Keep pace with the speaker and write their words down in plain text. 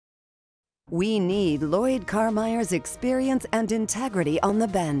We need Lloyd Karmeier's experience and integrity on the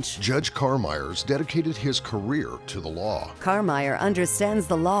bench. Judge Karmeier's dedicated his career to the law. Karmeier understands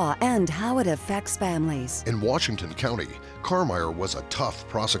the law and how it affects families. In Washington County, Karmeier was a tough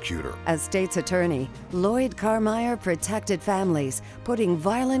prosecutor. As state's attorney, Lloyd Karmeier protected families, putting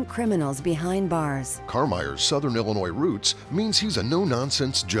violent criminals behind bars. Karmeier's Southern Illinois roots means he's a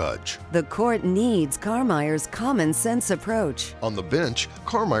no-nonsense judge. The court needs Karmeier's common-sense approach. On the bench,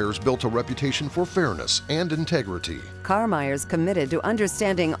 Karmeier's built a reputation for fairness and integrity. Karmeier's committed to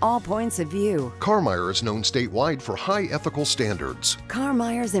understanding all points of view. Karmeier is known statewide for high ethical standards.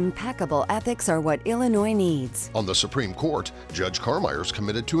 Karmeier's impeccable ethics are what Illinois needs. On the Supreme Court, Judge Karmeier is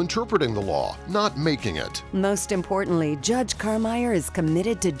committed to interpreting the law, not making it. Most importantly, Judge Karmeier is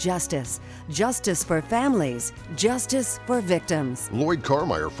committed to justice. Justice for families, justice for victims. Lloyd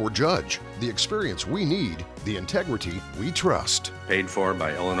Karmeier for judge. The experience we need, the integrity we trust. Paid for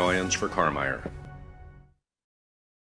by Illinoisans for Karmeier.